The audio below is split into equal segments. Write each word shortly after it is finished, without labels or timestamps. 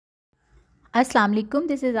Assalamu alaikum,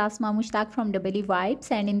 this is Asma Mushtaq from WE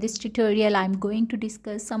Vibes, and in this tutorial I'm going to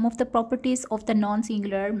discuss some of the properties of the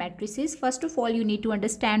non-singular matrices. First of all, you need to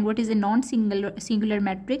understand what is a non-singular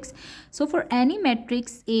matrix. So for any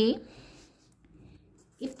matrix A,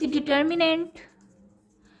 if the determinant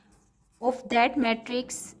of that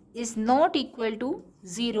matrix is not equal to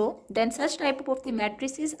 0, then such type of the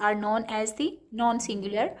matrices are known as the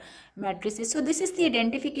non-singular matrices. So this is the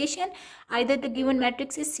identification, either the given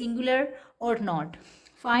matrix is singular or not.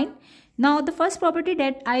 Fine. Now the first property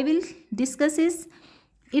that I will discuss is,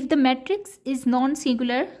 if the matrix is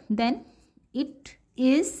non-singular, then it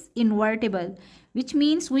is invertible, which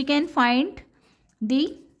means we can find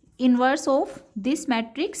the inverse of this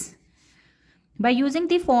matrix by using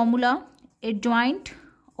the formula adjoint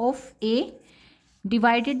of A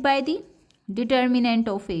divided by the determinant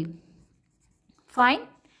of A. Fine.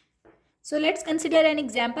 So let's consider an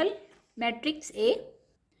example, matrix A.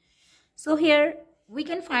 So here we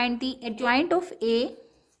can find the adjoint of A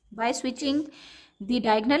by switching the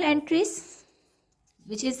diagonal entries,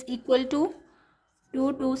 which is equal to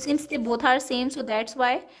 2, 2. Since they both are same, so that's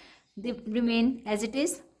why they remain as it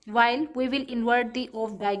is, while we will invert the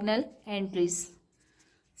off diagonal entries.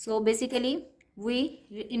 So basically we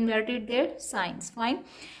inverted their signs. Fine.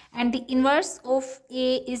 And the inverse of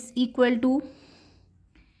A is equal to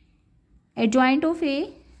adjoint of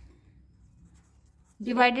A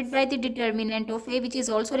divided by the determinant of A, which is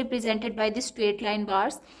also represented by the straight line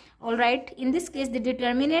bars. Alright, in this case the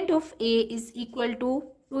determinant of A is equal to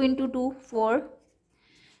 2 into 2, 4,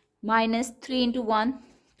 minus 3 into 1,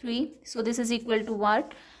 3. So this is equal to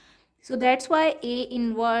what? So that's why A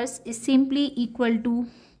inverse is simply equal to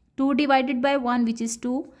 2 divided by 1, which is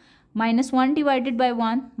 2, minus 1 divided by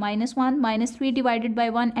 1, minus 1, minus 3 divided by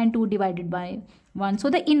 1, and 2 divided by 1. So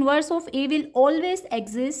the inverse of A will always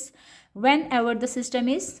exist whenever the system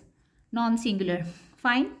is non-singular.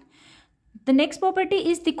 Fine. The next property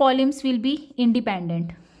is the columns will be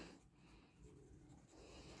independent.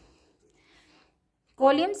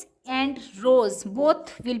 Columns and rows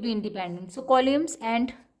both will be independent. So columns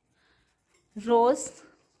and rows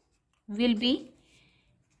will be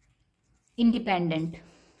independent.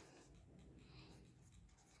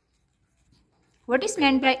 What is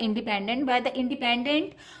meant by independent? By the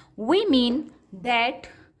independent, we mean that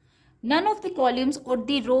none of the columns or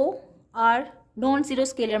the row are non-zero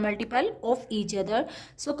scalar multiple of each other.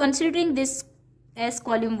 So considering this as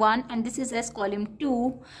column 1 and this is as column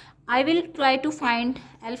 2, I will try to find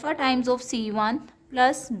alpha times of C1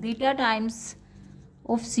 plus beta times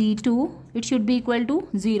of C2. It should be equal to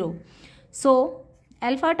 0. So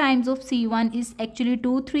alpha times of C1 is actually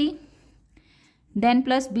 2, 3. Then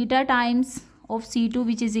plus beta times of C2,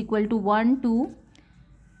 which is equal to 1, 2.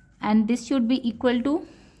 And this should be equal to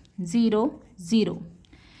 0, 0.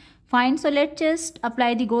 Fine. So let's just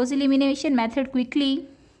apply the Gauss elimination method quickly.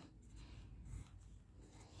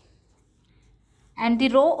 And the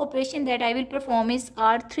row operation that I will perform is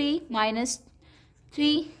R3 minus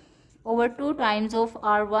 3 over 2 times of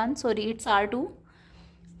R1. Sorry, it's R2.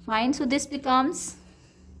 Fine. So this becomes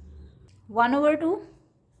 1 over 2.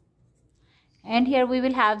 And here we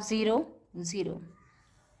will have 0, 0.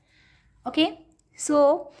 Okay.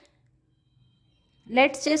 So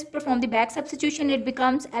let's just perform the back substitution. It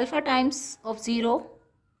becomes alpha times of 0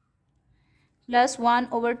 plus 1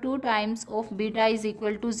 over 2 times of beta is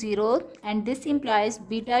equal to 0, and this implies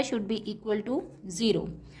beta should be equal to 0.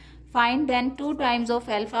 Fine. Then 2 times of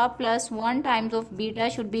alpha plus 1 times of beta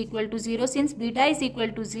should be equal to 0. Since beta is equal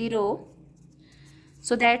to 0,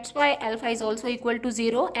 so that's why alpha is also equal to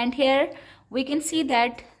 0. And here we can see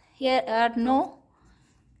that here are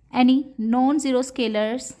any non-zero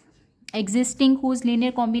scalars existing whose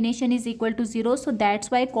linear combination is equal to 0. So that's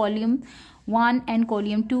why column 1 and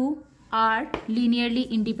column 2 are linearly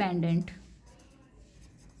independent.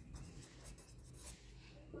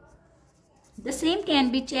 The same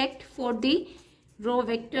can be checked for the row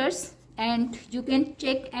vectors, and you can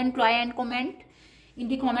check and try and comment in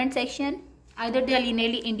the comment section either they are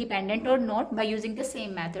linearly independent or not by using the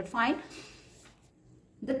same method. Fine.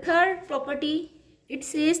 The third property, it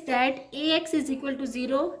says that Ax is equal to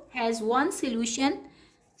 0 has one solution.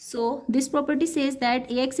 So this property says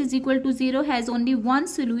that Ax is equal to 0 has only one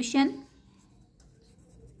solution,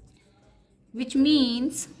 which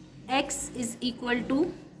means x is equal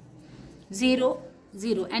to 0,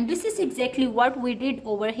 0. And this is exactly what we did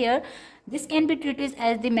over here. This can be treated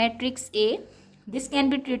as the matrix A. This can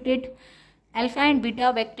be treated, alpha and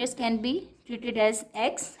beta vectors can be treated as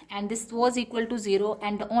x, and this was equal to 0,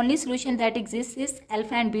 and the only solution that exists is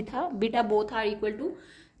alpha and beta both are equal to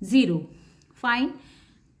 0. Fine.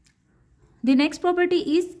 The next property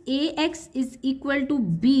is ax is equal to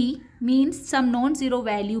b, means some non-zero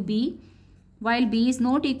value b, while b is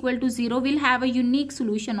not equal to 0, will have a unique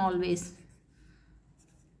solution always.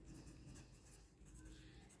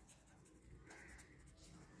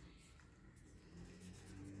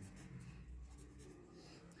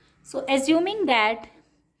 So assuming that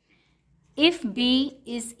if b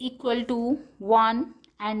is equal to 1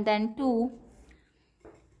 and then 2,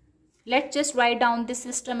 let's just write down this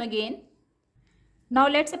system again. Now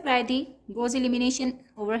let's apply the Gauss elimination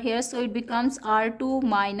over here. So it becomes R2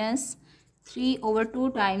 minus 3 over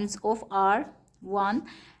 2 times of R1,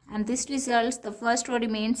 and this results the first row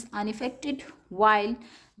remains unaffected while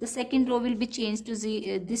the second row will be changed to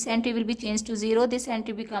 0. This entry will be changed to 0. This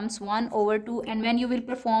entry becomes 1 over 2, and when you will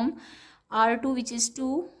perform R2, which is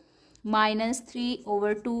 2 minus 3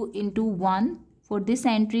 over 2 into 1 for this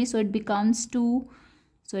entry, so it becomes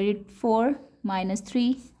 4 minus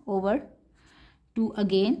 3 over 2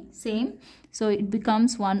 again, same, so it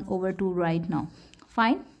becomes 1 over 2 right now.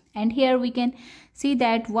 Fine. And here we can see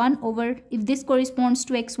that 1 over, if this corresponds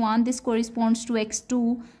to x1, this corresponds to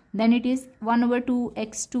x2, then it is 1 over 2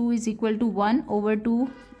 x2 is equal to 1 over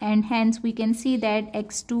 2, and hence we can see that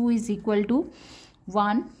x2 is equal to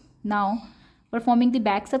 1. Now performing the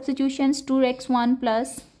back substitutions, 2x1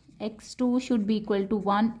 plus x2 should be equal to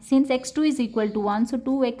 1. Since x2 is equal to 1, so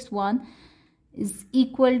 2x1 is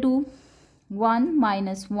equal to 1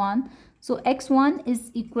 minus 1, so x1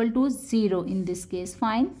 is equal to 0 in this case.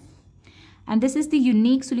 Fine. And this is the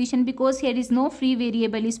unique solution because here is no free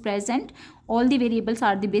variable is present. All the variables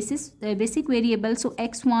are the basic variables. So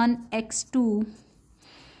x1, x2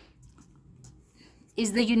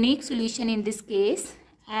 is the unique solution in this case,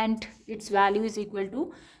 and its value is equal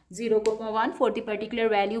to 0, 1 for the particular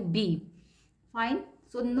value b. Fine.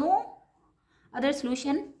 So no other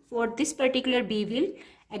solution for this particular b will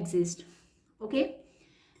exist. Okay.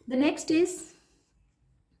 The next is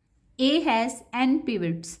A has n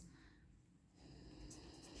pivots.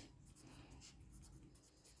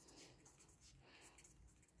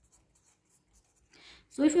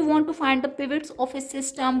 So if you want to find the pivots of a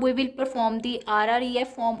system, we will perform the RREF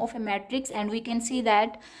form of a matrix, and we can see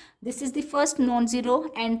that this is the first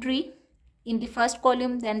non-zero entry in the first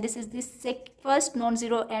column, then this is the first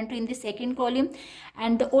non-zero entry in the second column,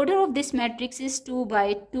 and the order of this matrix is 2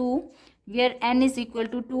 by 2, where n is equal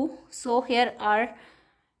to 2. So here are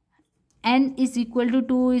n is equal to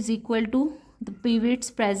 2 is equal to the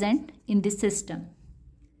pivots present in this system.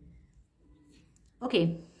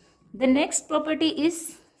 Okay. The next property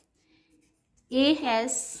is A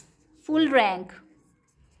has full rank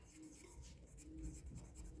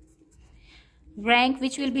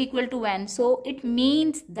which will be equal to n. So it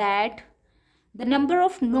means that the number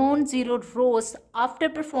of non-zero rows after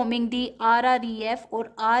performing the RREF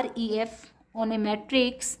or REF on a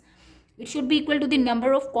matrix, it should be equal to the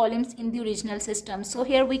number of columns in the original system. So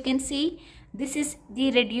here we can see this is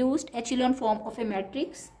the reduced echelon form of a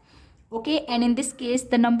matrix. Okay, and in this case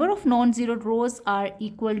the number of non-zero rows are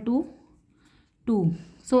equal to 2.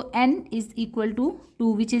 So n is equal to 2,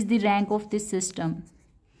 which is the rank of this system.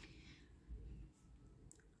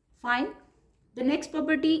 Fine. The next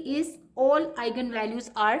property is all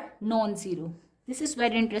eigenvalues are non-zero. This is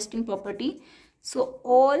very interesting property. So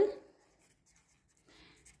all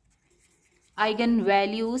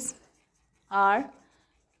eigenvalues are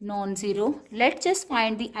non-zero. Let's just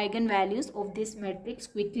find the eigenvalues of this matrix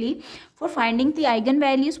quickly. For finding the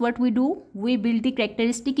eigenvalues, what we do, we build the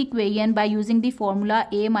characteristic equation by using the formula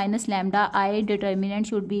A minus lambda I determinant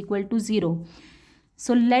should be equal to 0.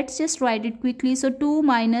 So let's just write it quickly. So 2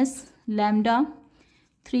 minus lambda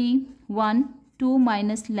 3 1, 2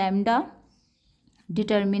 minus lambda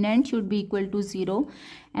determinant should be equal to 0,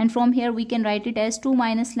 and from here we can write it as 2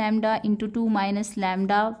 minus lambda into 2 minus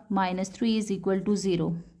lambda minus 3 is equal to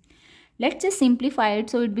 0. Let's just simplify it.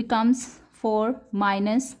 So it becomes 4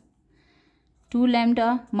 minus 2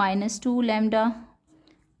 lambda minus 2 lambda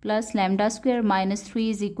plus lambda square minus 3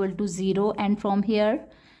 is equal to 0, and from here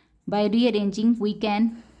by rearranging we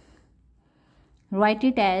can write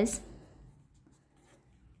it as,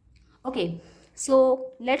 okay,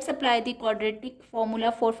 so let's apply the quadratic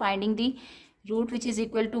formula for finding the root, which is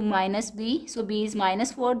equal to minus b. So b is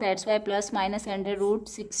minus 4, that's why plus minus under root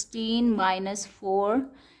 16 minus 4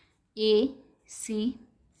 ac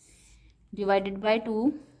divided by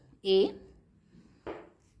 2a.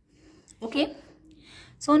 Okay,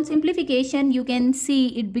 so on simplification you can see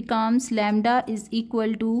it becomes lambda is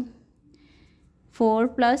equal to 4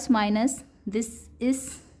 plus minus, this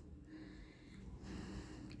is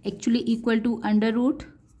actually equal to under root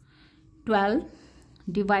 12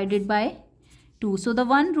 divided by 2. So the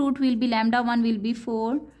one root will be lambda 1 will be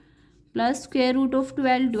 4 plus square root of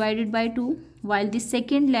 12 divided by 2, while the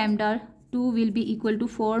second lambda 2 will be equal to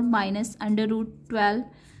 4 minus under root 12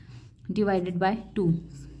 divided by 2.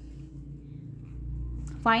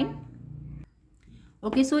 Fine.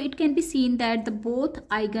 Okay, so it can be seen that the both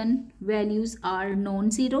eigen values are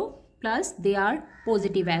non-zero plus they are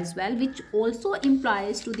positive as well, which also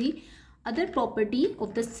implies to the other property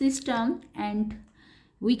of the system, and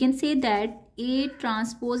we can say that A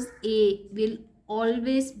transpose A will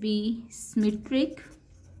always be symmetric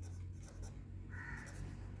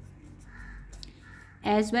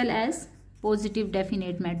as well as positive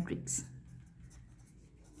definite matrix.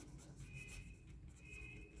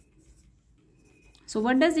 So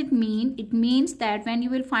what does it mean? It means that when you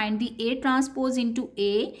will find the A transpose into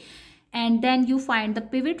A and then you find the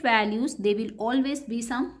pivot values, they will always be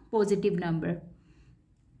some positive number.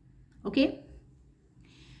 Okay.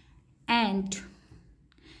 And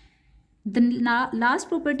the last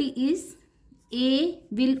property is A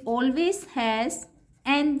will always has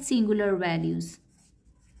n singular values.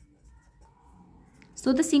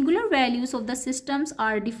 So the singular values of the systems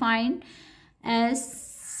are defined as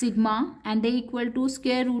sigma and they equal to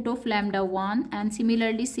square root of lambda 1, and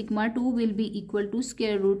similarly sigma 2 will be equal to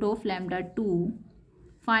square root of lambda 2.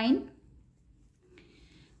 Fine.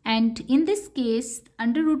 And in this case,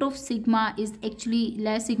 under root of sigma is actually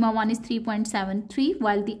less, sigma 1 is 3.73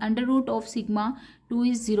 while the under root of sigma 2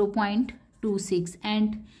 is 0.26,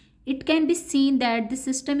 and it can be seen that the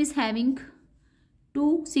system is having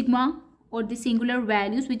 2 sigma or the singular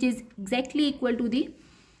values, which is exactly equal to the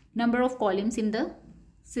number of columns in the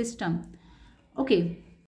system. Okay,